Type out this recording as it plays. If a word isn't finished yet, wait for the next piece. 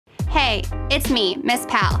Hey, it's me, Miss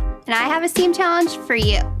Pal, and I have a STEAM challenge for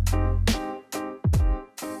you.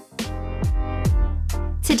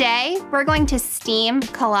 Today, we're going to STEAM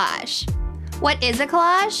collage. What is a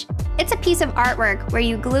collage? It's a piece of artwork where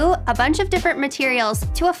you glue a bunch of different materials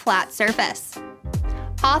to a flat surface.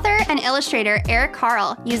 Author and illustrator Eric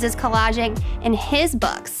Carle uses collaging in his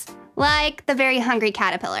books, like The Very Hungry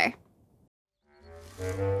Caterpillar.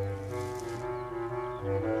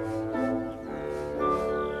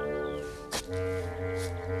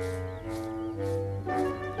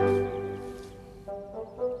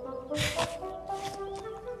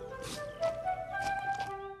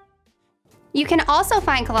 You can also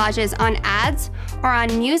find collages on ads or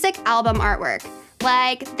on music album artwork,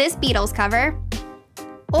 like this Beatles cover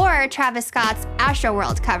or Travis Scott's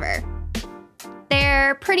Astroworld cover.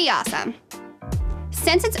 They're pretty awesome.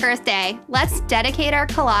 Since it's Earth Day, let's dedicate our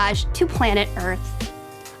collage to planet Earth.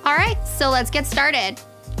 All right, so let's get started.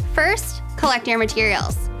 First, collect your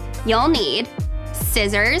materials. You'll need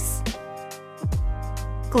scissors,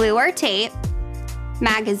 glue or tape,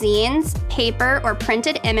 magazines, paper or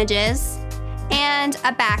printed images, and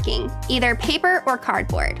a backing, either paper or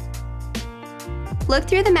cardboard. Look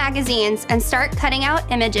through the magazines and start cutting out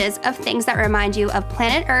images of things that remind you of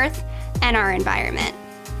planet Earth and our environment.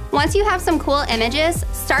 Once you have some cool images,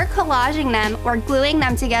 start collaging them or gluing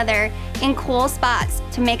them together in cool spots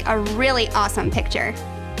to make a really awesome picture.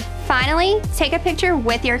 Finally, take a picture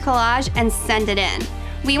with your collage and send it in.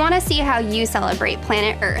 We want to see how you celebrate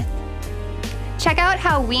planet Earth. Check out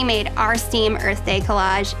how we made our STEAM Earth Day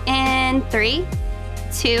collage in 3,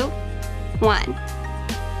 2, 1.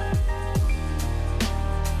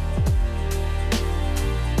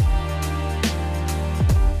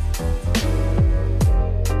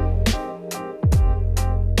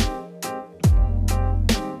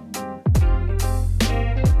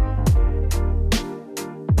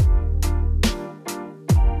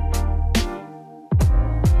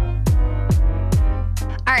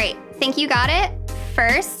 All right, think you got it?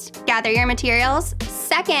 First, gather your materials.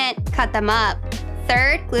 Second, cut them up.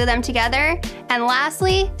 Third, glue them together. And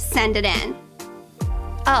lastly, send it in.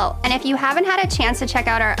 Oh, and if you haven't had a chance to check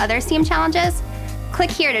out our other STEAM challenges, click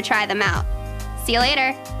here to try them out. See you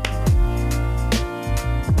later.